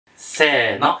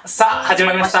せーの。さあ、始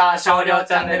まりました。ShoRyo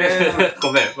チャンネル。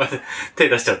ごめん、まず手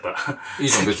出しちゃった。い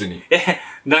いの別に。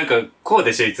なんか、こう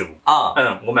でしょ、いつも。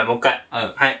ごめん、もう一回。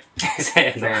はい。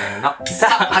せーの。さ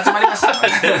あ、始まりました。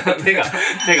手がピ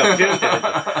ュンって出た。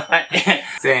はい。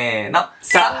せーの。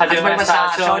さあ、始まりまし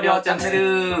た。ShoRyoチャンネ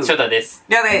ル。ショータです。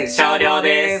りょうです。ShoRyo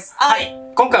です。はい。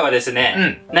今回はです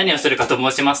ね、何をするかと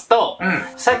申しますと、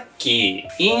さっき、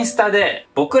インスタで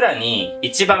僕らに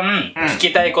一番聞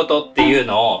きたいことっていう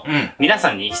のを、皆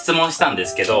さんに質問したんで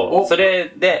すけど、それ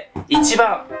で一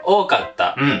番多かっ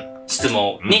た質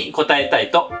問に答えた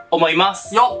いと思いま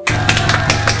す。よっ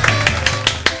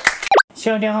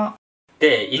終了。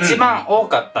で、一番多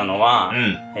かったのは、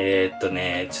ちょっと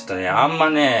ね、あんま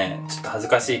ね、ちょっと恥ず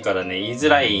かしいからね、言いづ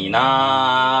らい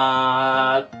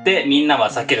なーってみんな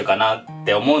は避けるかなっ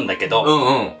て思うんだけ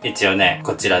ど、一応ね、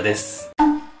こちらです。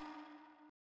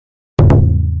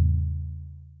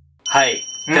はい。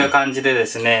という感じでで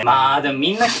すね。まあ、でも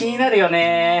みんな気になるよ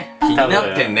ね。気になっ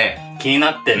てんね。気に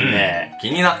なってんね。気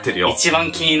になってるよ。一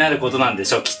番気になることなんで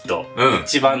しょ、きっと。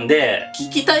一番で。聞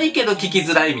きたいけど聞き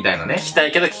づらいみたいなね。聞きた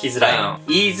いけど聞きづらい。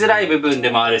言いづらい部分で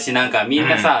もあるし、なんかみん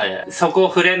なさ、そこを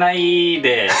触れない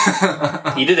で、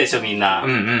いるでしょ、みんな。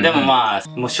でもまあ、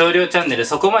もうShoRyoチャンネル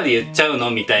そこまで言っちゃうの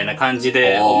みたいな感じ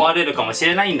で思われるかもし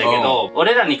れないんだけど、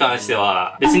俺らに関して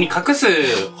は別に隠す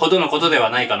ほどのことでは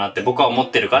ないかなって僕は思っ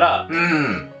てるから、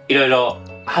いろいろ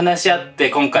話し合って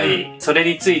今回、それ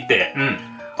について、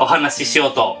お話ししよ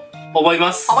うと思い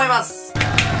ます。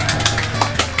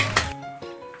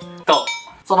と、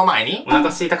その前にお腹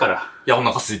空いたから。いや、お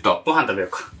腹空いた。ご飯食べよ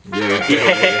うか。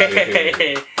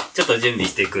ちょっと準備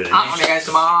してくるね。お願い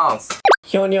します。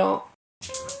ひょにょ。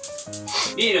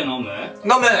ビール飲む？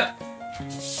飲む！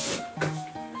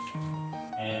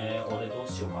俺ど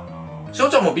うしようかな。しょう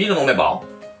ちゃんもビール飲めば？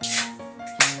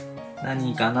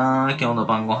何かな今日の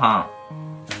晩ご飯。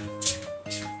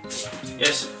よ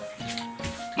し。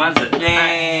まず、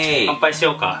乾杯し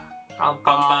ようか。乾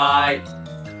杯。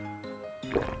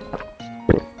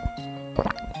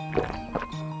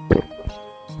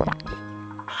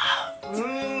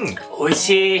美味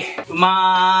しい。う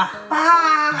まー。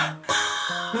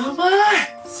うまい。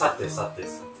さて。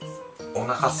お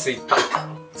腹すいた。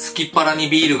すきっ腹に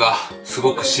ビールがす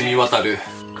ごく染み渡る。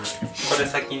これ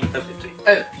先に食べとい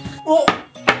て。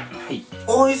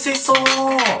美味しそう。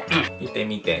見て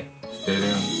見て。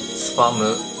スパ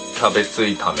ムキャベツ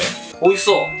炒め。美味し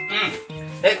そう。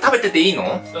食べてていい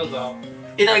の？どうぞ。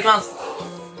いただきます。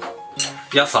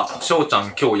やさ、しょうちゃ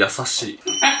ん今日優しい。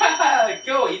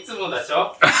今日いつもだし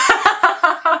ょ？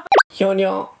ひょに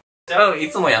ょ。い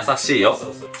つも優しいよ。おいし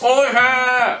い。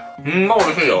美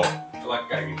味しいよ。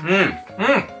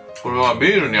これはビ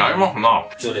ールに合いますな。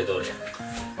どれどれ。し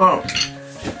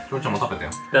ょうちゃんも食べてよ。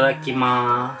いただき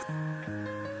まーす。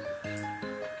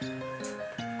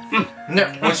ね、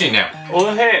美味しいね。お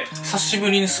いしい。久しぶ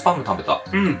りにスパム食べた。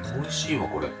美味しいわ、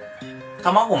これ。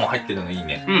卵も入ってるのいい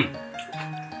ね。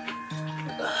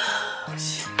美味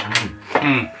しい。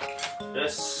よ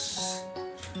し。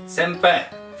先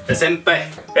輩。俺し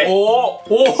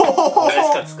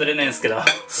か作れないんですけど。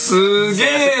すげ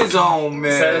えじゃん、おめ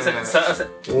え。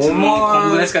お前。こ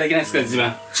んぐらいしかできないんですけど、自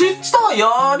分。ちっちゃい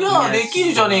やりゃでき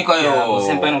るじゃねえかよ。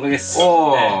先輩のおかげです。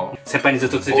先輩にずっ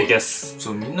とついていきます。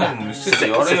みんなにも見せて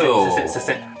やれよ。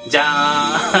じゃ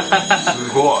ーん。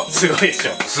すごい。すごいでし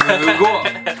ょ。すごい。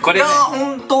これね。いや、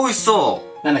ほんと美味しそ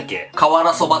う。なんだっけ？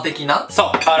瓦そば的な？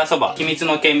そう、瓦そば。秘密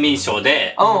の県民賞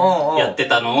で、やって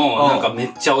たのを、なんかめ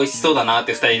っちゃ美味しそうだなっ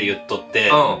て二人で言っとっ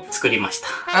て、作りました。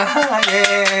イ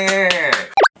エー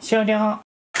イ。終了。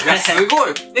いや、すご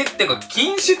い。ってか、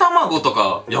錦糸卵と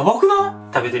か、やばくな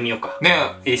い？食べてみようか。ね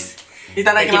え。いいっす。い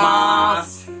ただきまー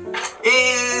す。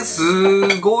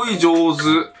すごい上手。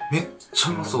めっちゃ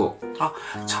うまそう。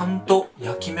ちゃんと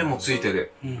焼き目もついて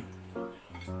る。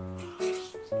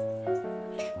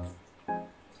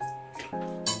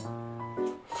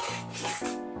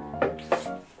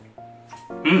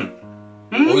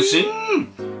美味しい？い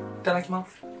ただきま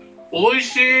す。美味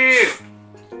しい。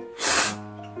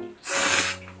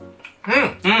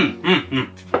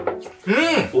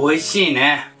美味しい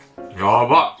ね。や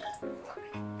ば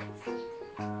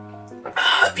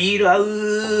い。ビール合う。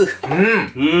い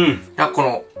や、こ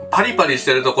のパリパリし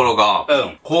てるところが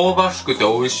香ばしくて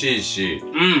美味しいし、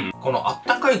このあっ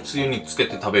たかいつゆにつけ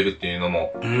て食べるっていうの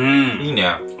もいい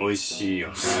ね。美味しいよ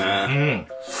ね。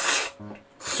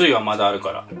つゆはまだある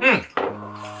から。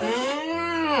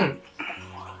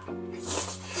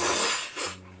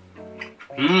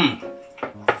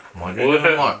マジでう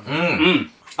ま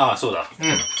い。そうだ。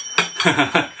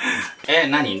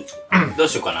何どう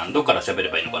しようかな。どっから喋れ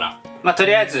ばいいのかな。まあ、と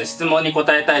りあえず質問に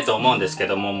答えたいと思うんですけ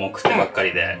ども、もう食ってばっか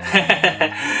りで。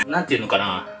なんていうのか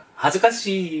な。恥ずか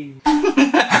しい。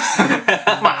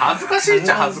まあ、恥ずかしいっ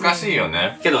ちゃ恥ずかしいよ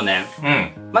ね。けどね、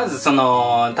まず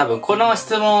多分この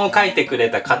質問を書いてくれ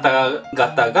た方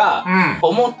々が、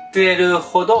思ってる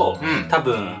ほど、多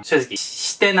分正直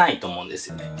してないと思うんです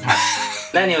よね。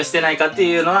何をしてないかって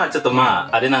いうのは、ちょっとま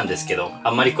あ、あれなんですけど、あ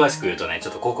んまり詳しく言うとね、ち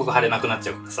ょっと広告貼れなくなっち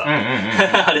ゃうからさ。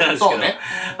あれなんですけど、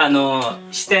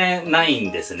してない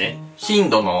んですね。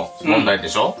頻度の問題で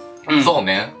しょ？そう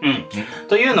ね。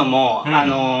というのも、な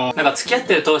んか付き合っ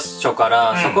てる当初か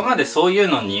ら、そこまでそういう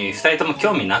のに二人とも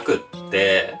興味なくっ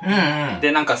て、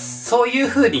で、なんかそういう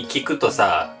風に聞くと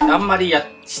さ、あんまり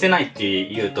してないって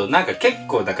言うと、なんか結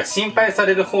構なんか心配さ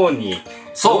れる方に、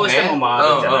どうしても回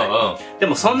るんじゃない。で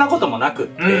もそんなこともなくっ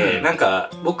て、なんか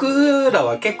僕ら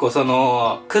は結構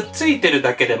くっついてる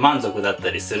だけで満足だっ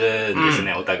たりするんです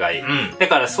ね、お互い。だ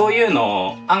からそういう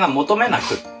のを案外求めな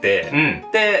くって、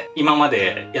で、今ま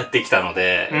でやってきたの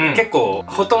で、結構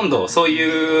ほとんどそう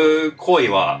いう行為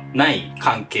はない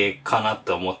関係かな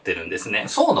と思ってるんですね。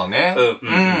そうだね。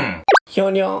ひ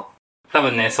ょにょ。多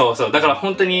分ね、そうそう。だから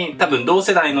本当に多分同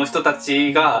世代の人た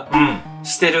ちが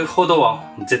してるほどは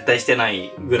絶対してな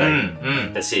いぐらい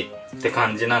だし、って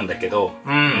感じなんだけど、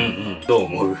どう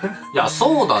思う？いや、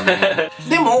そうだね。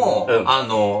でも、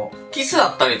キス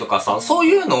だったりとかさ、そう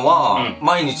いうのは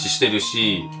毎日してる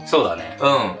し、そうだね。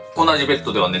同じベッ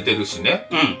ドでは寝てるしね。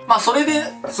まあ、それで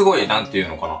すごい、なんていう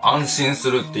のかな、安心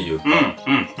するっていうか、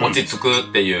落ち着く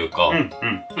っていうか、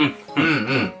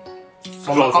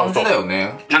そんな感じだよ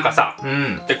ね。なんかさ、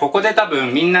で、ここで多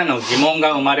分みんなの疑問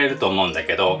が生まれると思うんだ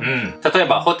けど、例え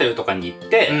ばホテルとかに行っ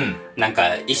て、なん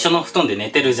か一緒の布団で寝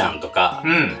てるじゃんとか、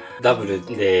ダブル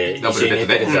で一緒に寝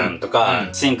てるじゃんとか、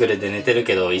シングルで寝てる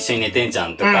けど一緒に寝てんじゃ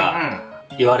んとか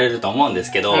言われると思うんで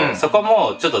すけど、そこ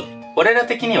もちょっと俺ら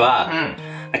的には、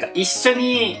なんか一緒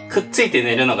にくっついて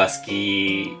寝るのが好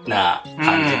きな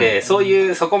感じで、そ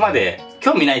こまで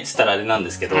興味ないって言ったらあれなん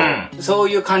ですけど、そう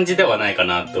いう感じではないか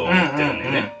なと思ってるんだ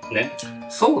よね。ね。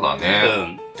そうだ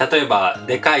ね。例えば、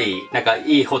でかい、なんか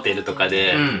いいホテルとか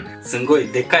で、すんごい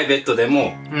でっかいベッドで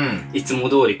も、いつも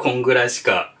通りこんぐらいし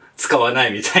か使わな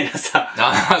いみたいなさ。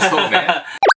ああ、そうね。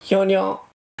ひょにょ。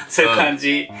そういう感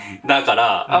じ。だか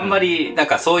ら、あんまり、なん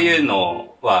かそういう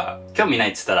のは、興味ない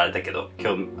って言ったらあれだけど、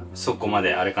そこま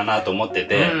であれかなと思って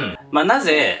て、まあな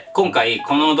ぜ、今回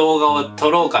この動画を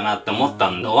撮ろうかなって思った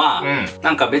のは、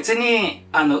なんか別に、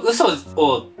嘘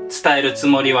を伝えるつ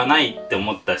もりはないって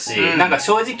思ったし、なんか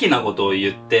正直なことを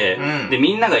言って、で、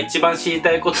みんなが一番知り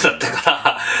たいことだったか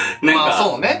ら、なんか、まあ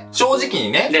そうね。正直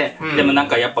にね。でもなん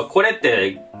かやっぱこれっ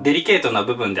てデリケートな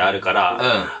部分であるから、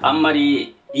あんま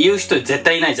り言う人絶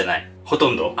対いないじゃない。ほと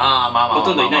んど。ほ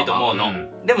とんどいないと思うの。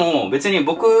でも別に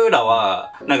僕ら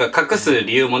はなんか隠す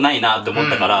理由もないなって思っ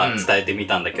たから伝えてみ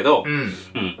たんだけど、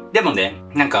でもね、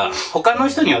なんか他の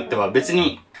人によっては別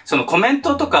にそのコメン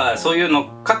トとかそういう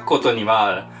の書くことに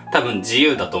は多分自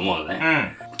由だと思うの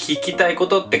ね。聞きたいこ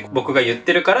とって僕が言っ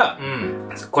てるから、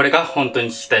これが本当に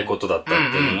聞きたいことだったっ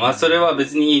ていうのは、それは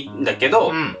別にいいんだけ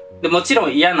ど、でもちろ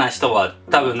ん嫌な人は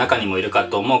多分中にもいるか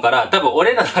と思うから、多分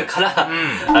俺らだから、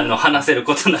話せる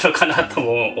ことなのかなと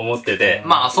も思ってて。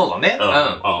まあそうだね。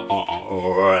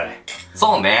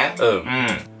そうね。ちょ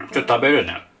っと食べる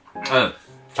ね。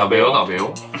食べよう。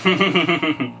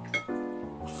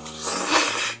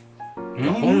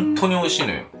本当に美味しい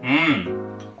のよ。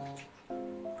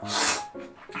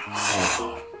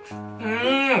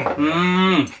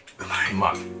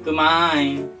うま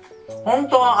い。本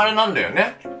当はあれなんだよ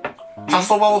ね。茶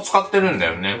そばを使ってるんだ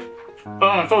よね。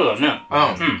そうだね。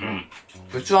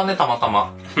うちはね、たまた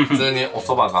ま、普通にお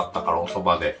蕎麦があったからお蕎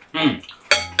麦で。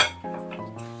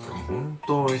本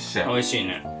当美味しい。美味しい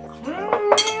ね。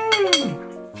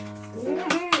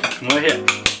美味しい。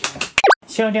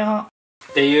終了。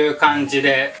っていう感じ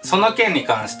で、その件に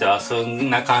関してはそん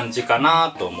な感じか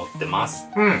なと思ってます。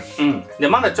で、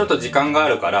まだちょっと時間があ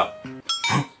るから、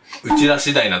うちら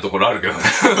次第なところあるけどね。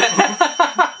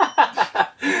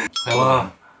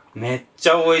めっち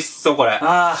ゃ美味しそう、これ。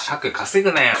尺稼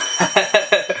ぐね。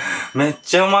めっ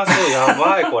ちゃうまそう、や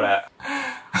ばい、これ。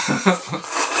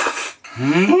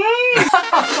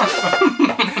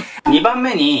2番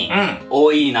目に、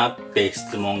多いなって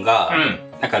質問が、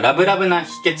なんかラブラブな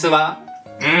秘訣は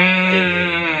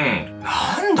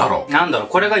なんだろう、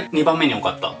これが2番目に多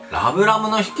かった。ラブラブ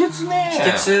の秘訣ね。秘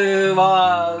訣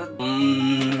は、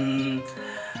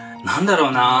なんだろ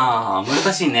うな、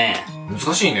難しいね。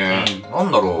難しいね。な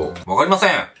んだろう。わかりませ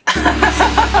ん。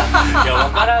いや、わ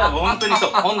からん。本当にそう。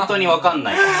本当にわかん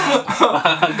ない。わ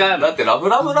かんない。だってラブ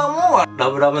ラブなもんはラ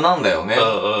ブラブなんだよね。だ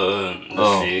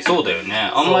し、そうだよ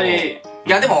ね。あんまり。い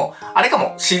やでも、あれか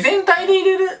も、自然体で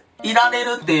いられ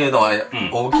るっていうのは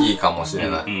大きいかもしれ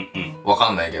ない。わ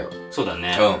かんないけど。そうだ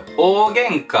ね。大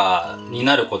喧嘩に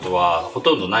なることはほ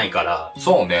とんどないから。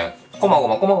そうね。こまご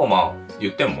ま言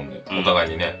ってんもんね。お互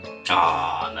いにね。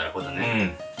ああ、なるほど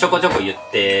ね。ちょこちょこ言っ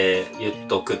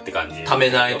とくって感じ。ため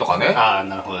ないとかね。ああ、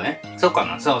なるほどね。そうか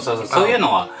な。そういう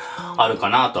のはあるか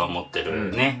なとは思って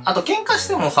るね。あと喧嘩し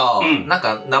てもさ、なん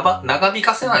か長引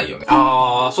かせないよね。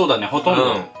ああ、そうだね。ほとん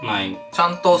どない。ちゃ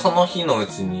んとその日のう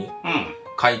ちに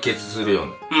解決するよ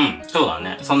ね。そうだ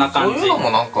ね。そんな感じ。そういうのも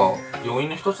なんか要因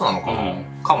の一つなのかな。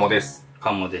かもです。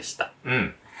かもでした。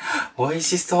美味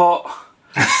しそう。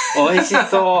美味し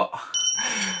そう。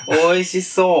美味し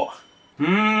そう。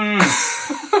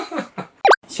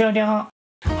終了。は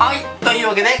い。という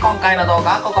わけで、今回の動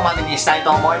画はここまでにしたい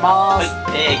と思います。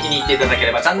気に入っていただけ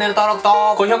ればチャンネル登録と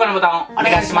高評価のボタンをお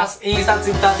願いします。インスタ、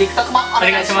ツイッター、TikTok もお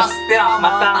願いします。では、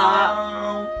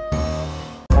また。